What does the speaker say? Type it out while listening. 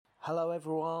Hello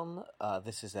everyone,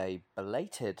 this is a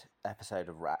belated episode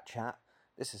of Rat Chat.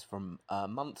 This is from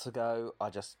months ago. I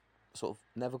just sort of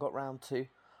never got round to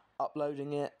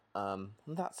uploading it. And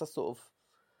that's the sort of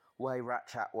way Rat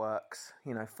Chat works,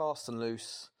 you know, fast and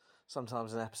loose.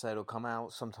 Sometimes an episode will come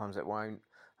out, sometimes it won't.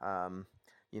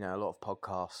 You know, a lot of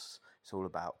podcasts, it's all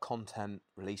about content,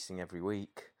 releasing every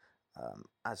week.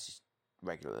 As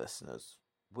regular listeners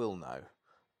will know,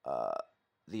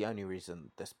 the only reason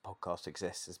this podcast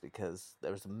exists is because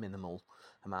there is a minimal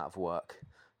amount of work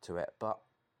to it, but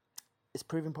it's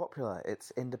proving popular.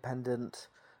 It's independent,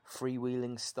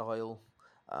 freewheeling style.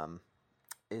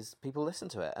 Is people listen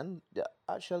to it, and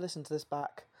actually I listened to this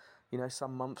back, you know,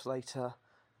 some months later,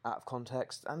 out of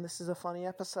context, and this is a funny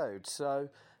episode. So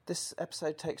this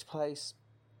episode takes place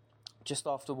just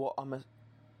after what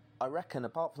I reckon,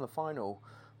 apart from the final,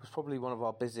 was probably one of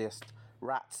our busiest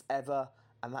Rats ever.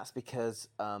 And that's because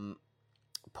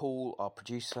Paul, our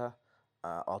producer,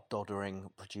 our doddering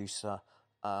producer,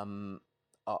 our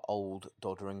old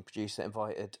doddering producer,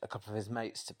 invited a couple of his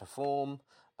mates to perform.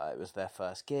 It was their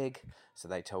first gig, so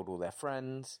they told all their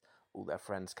friends. All their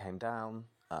friends came down.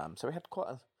 So we had quite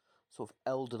a sort of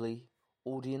elderly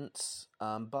audience.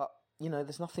 But, you know,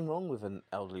 there's nothing wrong with an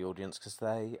elderly audience because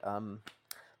they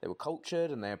were cultured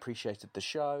and they appreciated the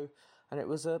show. And it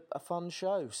was a fun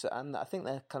show. So, and I think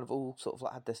they kind of all sort of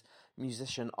like had this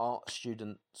musician, art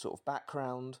student sort of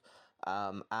background.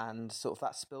 And sort of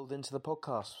that spilled into the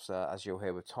podcast. So, as you'll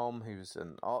hear with Tom, who's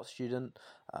an art student.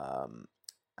 And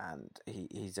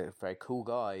he's a very cool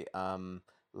guy.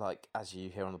 Like, as you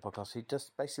hear on the podcast, he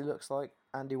just basically looks like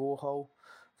Andy Warhol.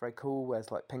 Very cool,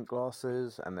 wears like pink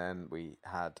glasses. And then we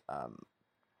had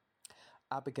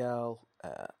Abigail,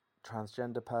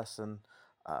 transgender person,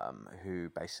 who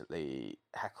basically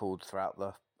heckled throughout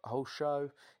the whole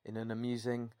show in an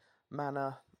amusing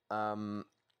manner, and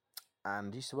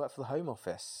used to work for the Home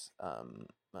Office,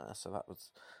 so that was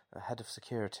head of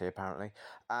security apparently,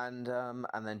 and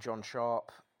then John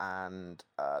Sharp, and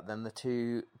then the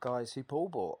two guys who Paul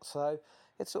bought. So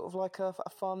it's sort of like a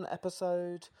fun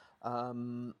episode.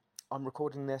 I'm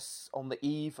recording this on the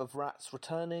eve of Rats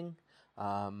returning.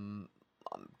 I'm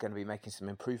going to be making some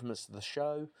improvements to the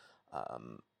show.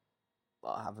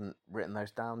 I haven't written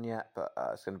those down yet, but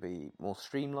it's going to be more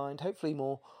streamlined, hopefully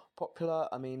more popular.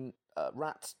 I mean,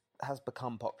 Rats has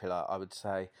become popular, I would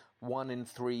say. 1 in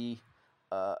 3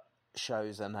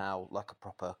 shows are now like a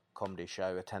proper comedy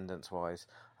show, attendance-wise.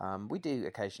 We do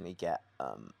occasionally get,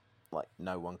 like,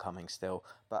 no one coming still,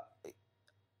 but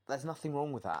there's nothing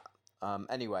wrong with that.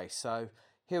 Anyway, so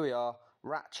here we are,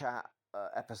 Rat Chat,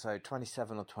 episode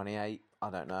 27 or 28, I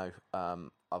don't know,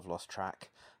 I've lost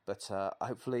track, but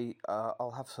hopefully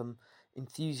I'll have some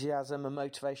enthusiasm and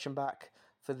motivation back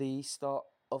for the start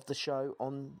of the show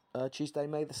on Tuesday,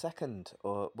 May the 2nd,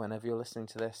 or whenever you're listening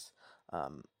to this.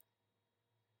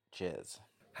 Cheers.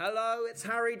 Hello, it's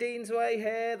Harry Deansway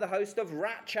here, the host of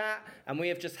Rat Chat, and we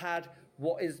have just had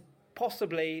what is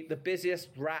possibly the busiest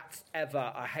Rats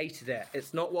ever. I hated it.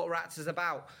 It's not what Rats is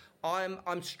about.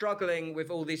 I'm struggling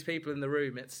with all these people in the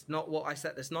room. It's not what I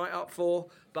set this night up for,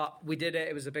 but we did it.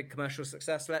 It was a big commercial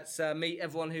success. Let's meet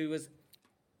everyone who was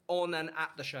on and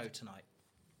at the show tonight.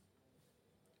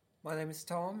 My name is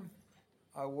Tom.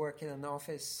 I work in an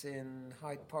office in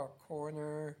Hyde Park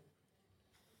Corner.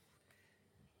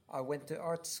 I went to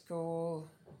art school.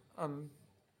 I'm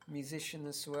a musician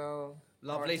as well.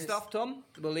 Lovely stuff, Tom.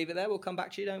 We'll leave it there. We'll come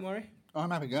back to you, don't worry.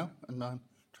 I'm Abigail, and I'm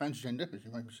transgender, as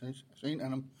you may have seen,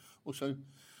 and I'm also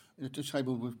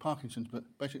disabled with Parkinson's, but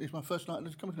basically it's my first night at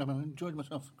the Comedy Club, and I enjoyed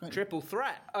myself. Great. Triple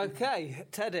threat. Okay,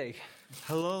 Teddy.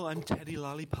 Hello, I'm Teddy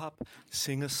Lollipop,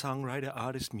 singer, songwriter,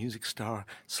 artist, music star,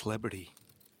 celebrity.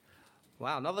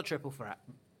 Wow, another triple threat.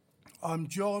 I'm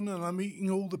John, and I'm eating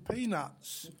all the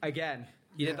peanuts. Again.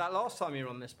 You did that last time you were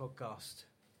on this podcast.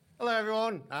 Hello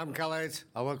everyone, I'm Khaled.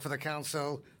 I work for the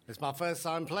council. It's my first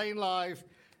time playing live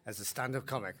as a stand-up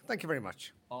comic. Thank you very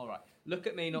much. All right. Look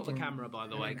at me, not the camera, by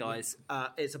the way, guys.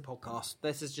 It's a podcast.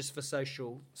 This is just for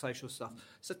social stuff.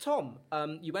 So, Tom,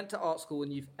 you went to art school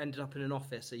and you've ended up in an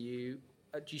office. Do you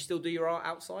still do your art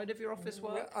outside of your office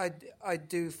work? I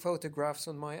do photographs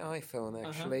on my iPhone,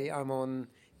 actually. I'm on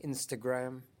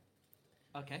Instagram.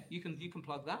 Okay, you can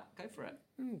plug that. Go for it.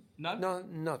 No? No,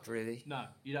 not really. No,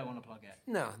 you don't want to plug it?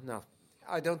 No.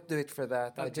 I don't do it for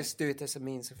that. Okay. I just do it as a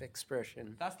means of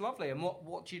expression. That's lovely. And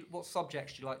what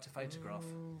subjects do you like to photograph?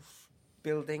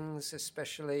 Buildings,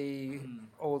 especially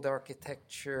old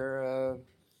architecture,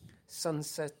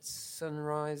 sunsets,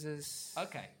 sunrises.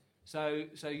 Okay. So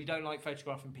you don't like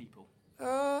photographing people?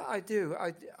 I do.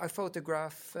 I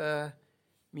photograph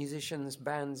musicians,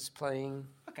 bands playing.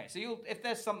 Okay, so if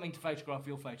there's something to photograph,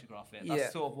 you'll photograph it.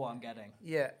 That's sort of what I'm getting.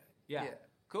 Yeah.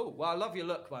 Cool. Well, I love your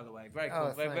look, by the way. Very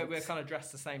cool. Oh, we're kind of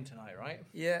dressed the same tonight, right?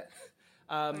 Yeah.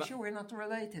 I'm sure we're not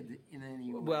related in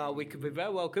any way. Well, we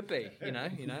very well could be. You know.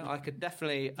 I could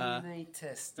definitely. DNA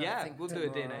test. Yeah, we'll do a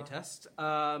DNA test.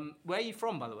 Where are you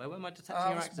from, by the way? Where am I detecting I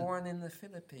your was accent? born in the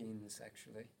Philippines,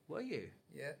 actually. Were you?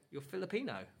 Yeah. You're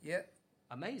Filipino. Yeah.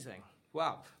 Amazing.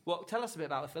 Wow. Well, tell us a bit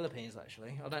about the Philippines,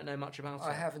 actually. I don't know much about it.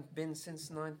 I haven't been since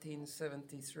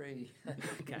 1973.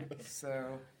 Okay.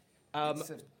 So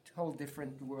it's a whole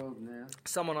different world now.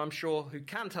 Someone I'm sure who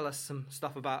can tell us some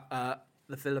stuff about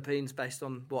the Philippines based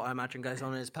on what I imagine goes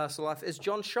on in his personal life is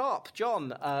John Sharp.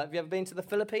 John, have you ever been to the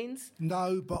Philippines?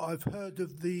 No, but I've heard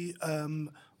of the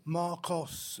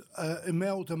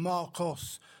Imelda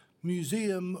Marcos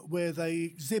Museum where they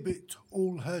exhibit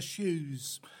all her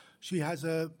shoes. She has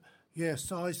a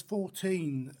size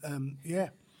 14.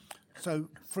 So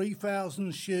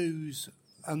 3,000 shoes,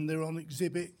 and they're on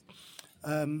exhibit.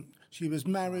 She was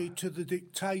married to the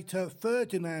dictator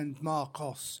Ferdinand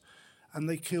Marcos, and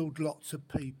they killed lots of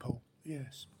people.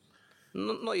 Yes.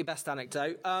 Not your best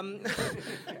anecdote.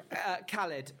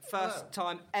 Khaled, first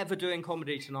time ever doing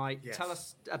comedy tonight. Yes. Tell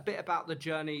us a bit about the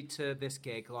journey to this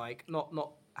gig. Like, not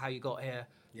how you got here,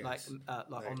 Yes.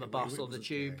 like on the bus or the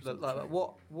tube.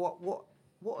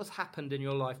 What has happened in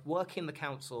your life working the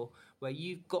council where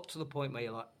you've got to the point where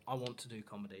you're like, I want to do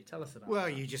comedy? Tell us about Well,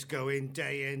 that. you just go in,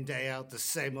 day out, the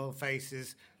same old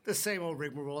faces, the same old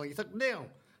rigmarole. You think, Neil,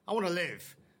 I want to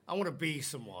live. I want to be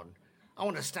someone. I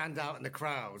want to stand out in the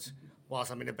crowd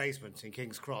whilst I'm in a basement in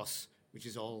King's Cross, which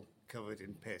is all covered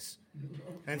in piss.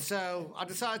 And so I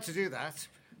decided to do that.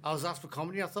 I was asked for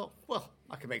comedy. I thought, well,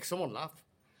 I can make someone laugh.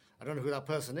 I don't know who that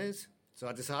person is. So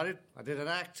I decided, I did an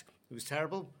act. It was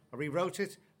terrible. I rewrote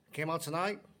it. It came out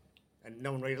tonight. And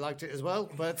no one really liked it as well.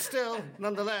 But still,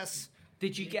 nonetheless.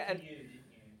 Did you get an...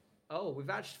 Oh, we've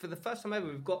actually, for the first time ever,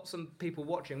 we've got some people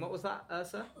watching. What was that,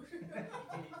 sir?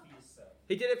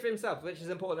 He did it for himself, which is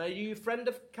important. Are you a friend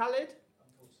of Khaled?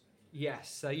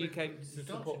 Yes, so you came to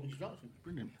support...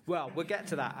 Brilliant. Well, we'll get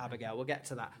to that, Abigail. We'll get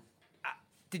to that.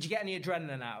 Did you get any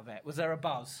adrenaline out of it? Was there a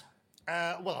buzz?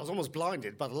 Well, I was almost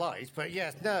blinded by the light, but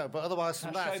yes, no. But otherwise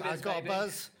from that, I showbiz, got baby. a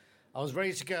buzz. I was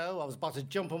ready to go. I was about to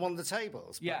jump on one of the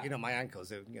tables. But, Yeah. my ankles,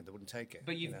 they wouldn't take it.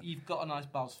 But you've got a nice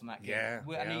buzz from that gig. Yeah, And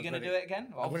yeah, are you I was going to ready. do it again?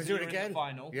 I'm gonna do it Obviously, you're in again. the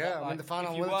final. Yeah, but, I'm in the final. If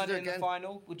I'm you willing to weren't do it in the again.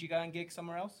 final, would you go and gig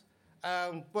somewhere else?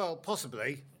 Well,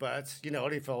 possibly, but,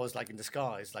 only if I was, in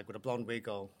disguise, with a blonde wig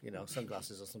or,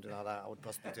 sunglasses or something like that, I would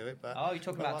possibly do it. But Oh, you're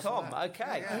talking about Tom.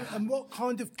 Okay. And what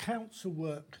kind of council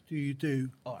work do you do?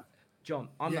 All right. John,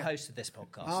 I'm the Yeah. host of this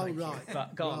podcast. Oh, thank you. right.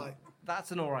 But go on. Right.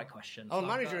 That's an all right question. I'm a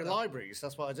manager in libraries.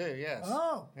 That's what I do, yes.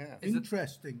 Oh, Yeah.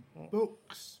 interesting.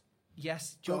 Books.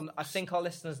 Yes, John, I Books. think our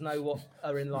listeners know what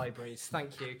are in libraries.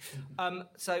 Thank you.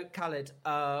 So, Khaled,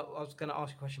 I was going to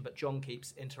ask you a question, but John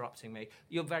keeps interrupting me.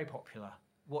 You're very popular.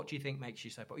 What do you think makes you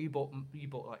so popular? You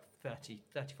bought like 30,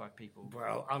 35 people.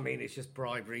 Well, I mean, it's just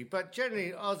bribery. But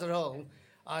generally, as a whole,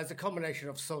 it's a combination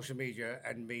of social media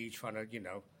and me trying to,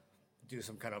 do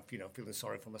some kind of, feeling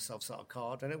sorry for myself sort of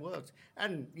card, and it worked.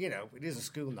 And, it is a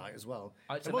school night as well.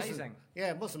 Oh, it's And most of- amazing.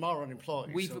 Most of them are unemployed.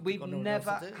 so We've they've got no one else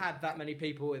never to do. had that many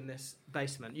people in this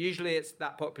basement. Usually it's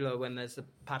that popular when there's a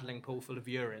paddling pool full of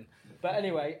urine. But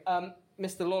anyway,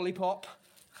 Mr. Lollipop.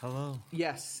 Hello.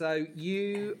 Yes, so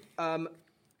you... I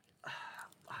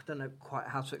don't know quite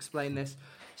how to explain this.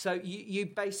 So you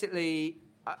basically...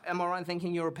 am I right in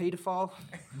thinking you're a paedophile?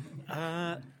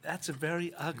 That's a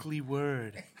very ugly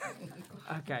word.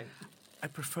 Okay. I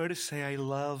prefer to say I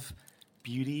love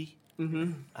beauty.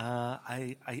 Mm-hmm.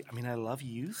 I mean, I love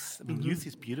youth. I mean, youth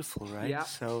is beautiful, right? Yeah.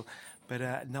 So,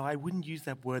 but no, I wouldn't use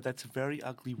that word. That's a very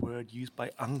ugly word used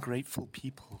by ungrateful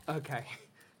people. Okay.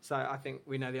 So I think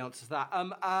we know the answer to that.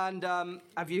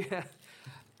 Have you...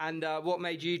 And what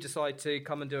made you decide to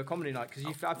come and do a comedy night?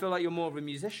 Because I feel like you're more of a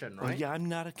musician, right? Well, yeah, I'm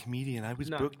not a comedian. I was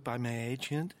booked by my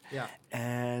agent. Yeah.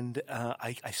 And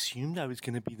I assumed I was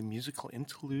going to be the musical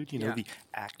interlude, the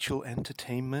actual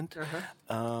entertainment.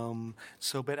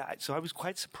 So I was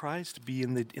quite surprised to be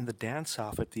in the dance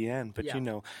off at the end. But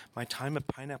my time at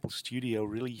Pineapple Studio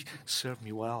really served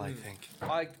me well, I think.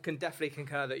 I can definitely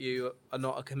concur that you are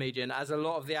not a comedian, as a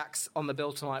lot of the acts on the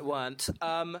bill tonight weren't.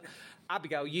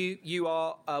 Abigail, you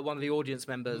are one of the audience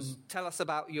members. Tell us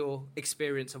about your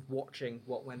experience of watching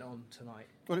what went on tonight.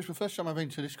 Well, it's the first time I've been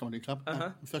to this comedy club.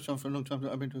 The first time for a long time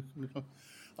that I've been to a comedy club.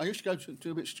 I used to go to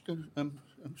do a bit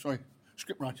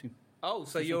script writing. Oh,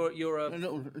 so you're a... A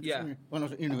little, yeah. when I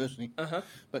was at university.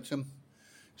 But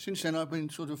since then I've been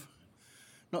sort of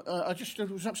No, I just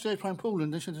was upstairs playing pool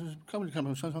and they said there was a comedy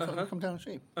coming, so I thought I'd come down and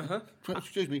see him.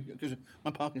 Excuse me, because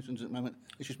my Parkinson's at the moment.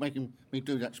 It's just making me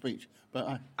do that speech.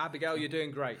 But Abigail, you're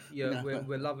doing great.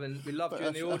 We loved you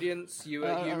in the audience.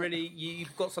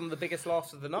 You've got some of the biggest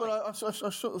laughs of the night. Well, I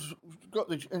sort of got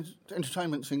the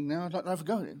entertainment thing now. I'd like to have a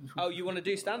go at it. Oh, you want to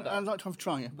do stand-up? I'd like to have a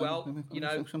try. Well,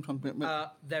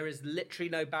 there is literally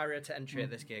no barrier to entry at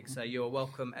this gig, so you're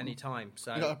welcome any time.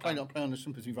 So I play on the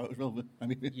sympathy vote as well. But,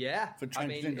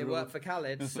 it worked for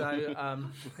Khalid, so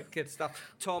good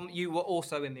stuff. Tom, you were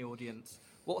also in the audience.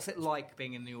 What's it like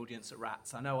being in the audience at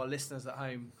Rats? I know our listeners at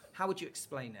home. How would you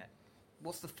explain it?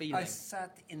 What's the feeling? I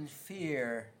sat in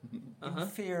fear, in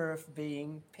fear of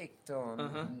being picked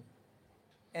on.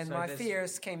 And so my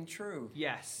fears came true.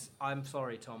 Yes, I'm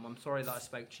sorry, Tom. I'm sorry that I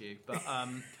spoke to you. But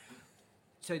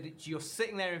so you're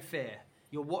sitting there in fear.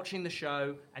 You're watching the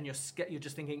show, and you're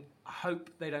just thinking, I hope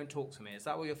they don't talk to me. Is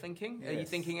that what you're thinking? Yes. Are you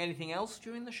thinking anything else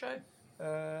during the show?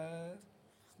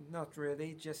 Not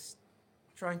really. Just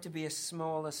trying to be as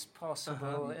small as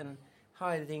possible and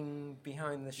hiding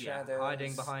behind the shadows.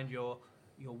 Hiding behind your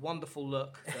wonderful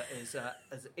look that is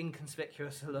as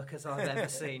inconspicuous a look as I've ever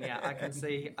seen. Yeah, I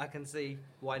can see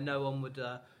why no one would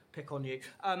pick on you.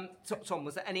 Tom,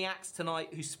 was there any acts tonight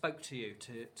who spoke to you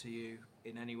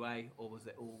in any way, or was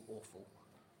it all awful?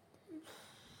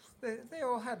 They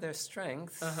all had their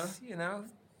strengths,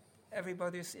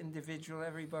 Everybody's individual.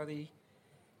 Everybody,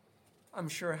 I'm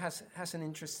sure, has an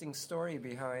interesting story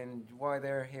behind why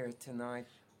they're here tonight.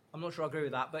 I'm not sure I agree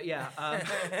with that, but yeah, we'll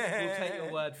take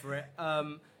your word for it.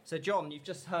 So, John, you've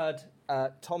just heard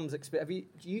Tom's experience.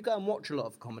 You go and watch a lot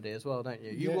of comedy as well, don't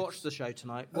you? You watched the show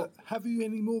tonight. Have you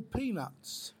any more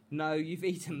peanuts? No, you've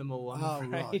eaten them all, I'm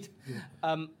afraid. Right.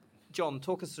 Yeah. John,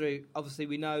 talk us through. Obviously,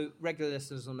 we know regular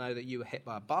listeners will know that you were hit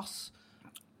by a bus.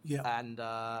 Yeah. And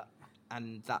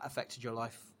that affected your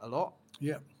life a lot.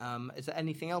 Yeah. Is there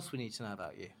anything else we need to know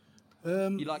about you?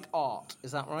 You like art,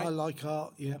 is that right? I like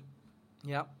art. Yeah.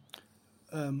 Yeah.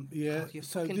 Yeah. You're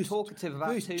so talkative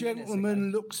about this 2 minutes gentleman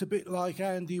ago. looks a bit like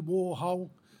Andy Warhol.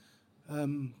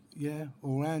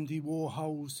 Or Andy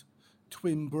Warhol's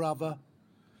twin brother.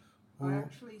 I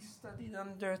actually studied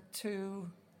under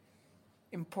 2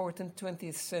 important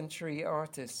 20th century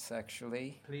artists,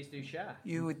 actually. Please do share.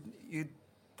 You'd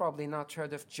probably not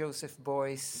heard of Joseph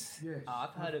Beuys. Yes. I've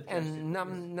heard of and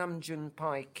Nam June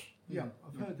Paik. Yeah,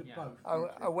 I've heard of both.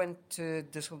 I went to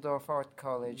Düsseldorf Art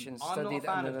College and studied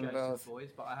under them both. I'm not a fan of Joseph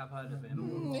Beuys, but I have heard of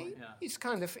him. He's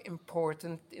kind of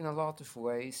important in a lot of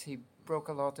ways. He broke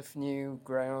a lot of new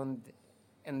ground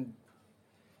and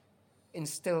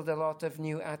instilled a lot of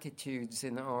new attitudes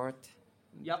in art.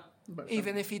 Yep.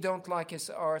 Even if you don't like his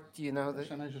art, Same age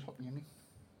as Hockney, isn't he?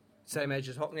 Same age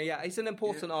as Hockney, yeah. He's an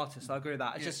important artist, I agree with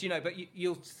that. It's just, but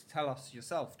you'll tell us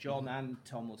yourself, John and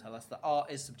Tom will tell us, that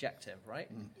art is subjective, right?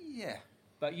 Yeah.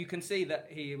 But you can see that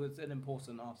he was an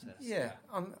important artist. Yeah.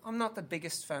 I'm not the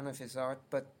biggest fan of his art,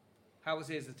 but... How was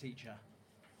he as a teacher?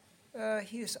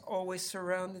 He was always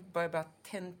surrounded by about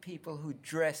 10 people who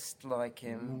dressed like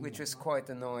him, which was quite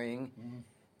annoying,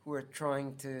 who were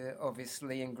trying to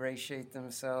obviously ingratiate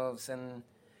themselves and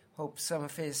hope some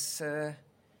of his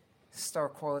star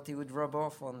quality would rub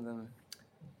off on them.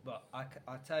 But I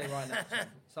tell you right now, Tom,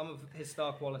 some of his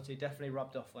star quality definitely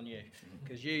rubbed off on you,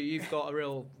 because you've got a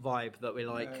real vibe that we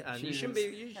like, and you shouldn't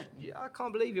be... I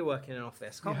can't believe you're working in an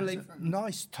office.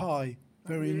 Nice tie.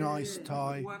 Very nice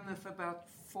tie. One of about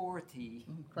 40.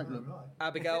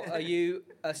 Abigail, are you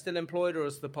still employed, or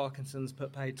has the Parkinson's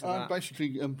put paid to that?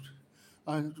 Basically,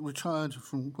 I retired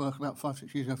from work about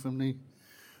 5-6 years ago from the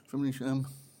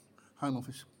Home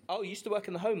Office. Oh, you used to work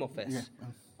in the Home Office? Yeah.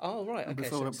 Oh, right, okay.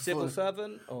 So civil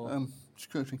servant or...?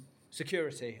 Security.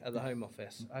 Security at the Home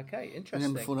Office. Okay, interesting. And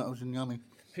then before that I was in the Army.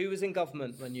 Who was in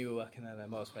government when you were working there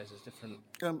then? Well, I suppose it's different.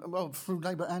 Through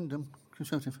Labour and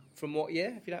Conservative. From what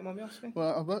year, if you don't mind me asking?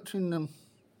 Well, I worked in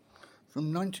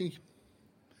from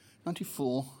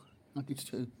 94,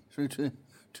 92 through to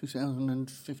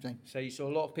 2015. So you saw a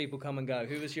lot of people come and go.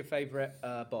 Who was your favourite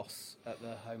boss at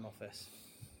the Home Office,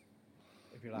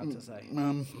 if you're allowed to say?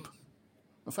 My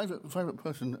favourite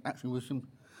person actually was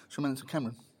Samantha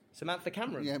Cameron. Samantha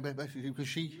Cameron? Yeah, basically because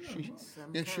she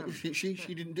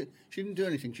didn't do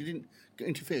anything. She didn't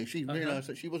interfere. She realised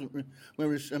that she wasn't.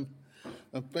 Whereas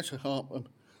bless her heart,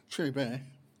 Cherry Bear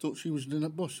thought she was the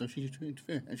boss, so she didn't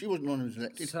interfere, and she wasn't the one who was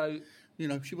elected. So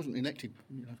she wasn't elected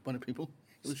by the people.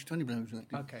 It was Tony Blair who was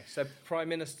elected. Okay, so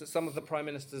some of the Prime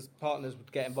Minister's partners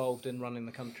would get involved in running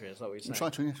the country. Is that what you're saying?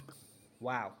 Try to, yes.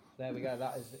 Wow. There we go.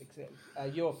 That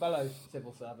is you're a fellow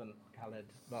civil servant, Khaled.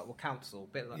 Well, council,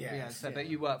 bit like but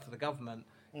you work for the government.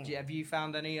 Have you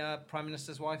found any Prime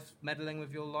Minister's wife meddling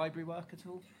with your library work at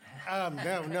all?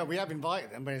 No, we have invited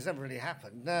them, but it's never really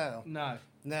happened.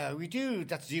 No, we do.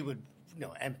 That's to do with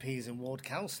MPs and ward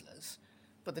councillors,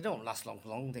 but they don't last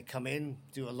long. They come in,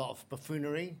 do a lot of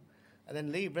buffoonery, and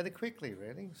then leave rather quickly.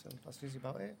 Really, so that's easy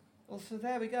about it. Well, so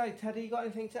there we go. Teddy, you got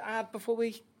anything to add before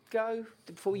you go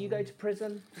to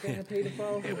prison for being a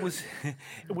paedophile?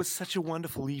 It was such a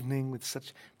wonderful evening with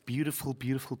such beautiful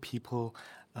people.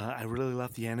 I really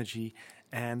love the energy,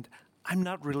 and I'm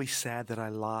not really sad that I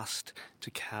lost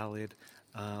to Khaled.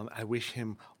 I wish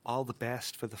him all the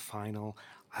best for the final.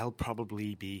 I'll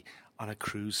probably be on a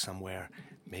cruise somewhere,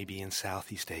 maybe in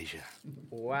Southeast Asia.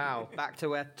 Wow, back to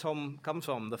where Tom comes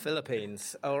from, the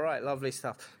Philippines. All right, lovely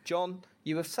stuff. John,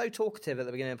 you were so talkative at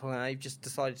the beginning of the program, you've just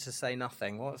decided to say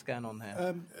nothing. What's going on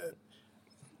here?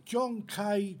 John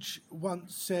Cage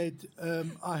once said,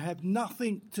 I have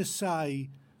nothing to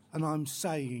say, and I'm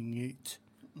saying it.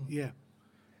 Yeah.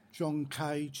 John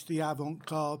Cage, the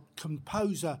avant-garde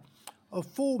composer of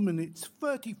 4 minutes,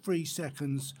 33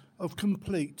 seconds of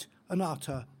complete and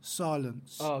utter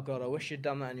silence. Oh, God, I wish you'd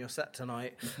done that in your set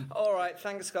tonight. All right,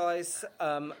 thanks, guys.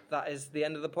 That is the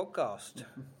end of the podcast.